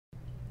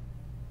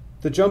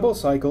The jumbo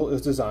cycle is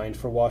designed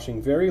for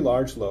washing very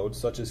large loads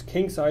such as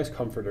king-size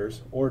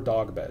comforters or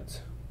dog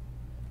beds.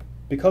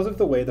 Because of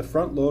the way the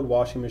front-load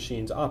washing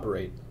machines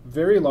operate,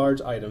 very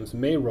large items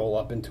may roll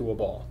up into a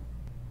ball.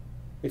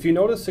 If you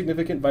notice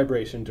significant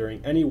vibration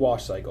during any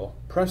wash cycle,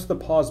 press the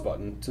pause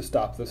button to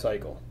stop the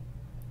cycle.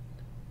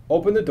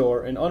 Open the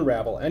door and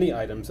unravel any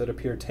items that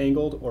appear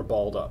tangled or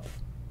balled up.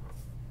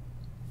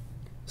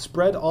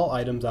 Spread all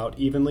items out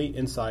evenly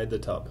inside the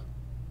tub.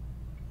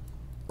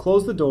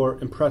 Close the door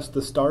and press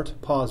the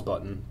Start/Pause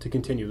button to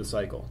continue the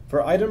cycle.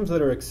 For items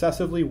that are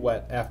excessively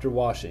wet after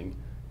washing,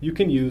 you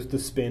can use the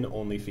Spin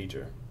Only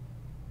feature.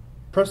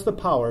 Press the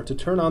power to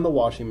turn on the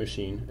washing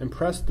machine and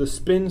press the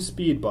Spin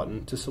Speed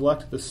button to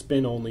select the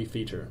Spin Only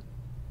feature.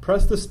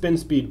 Press the Spin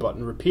Speed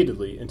button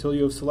repeatedly until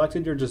you have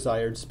selected your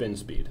desired spin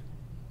speed.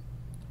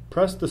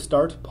 Press the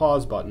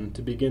Start/Pause button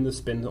to begin the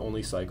Spin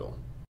Only cycle.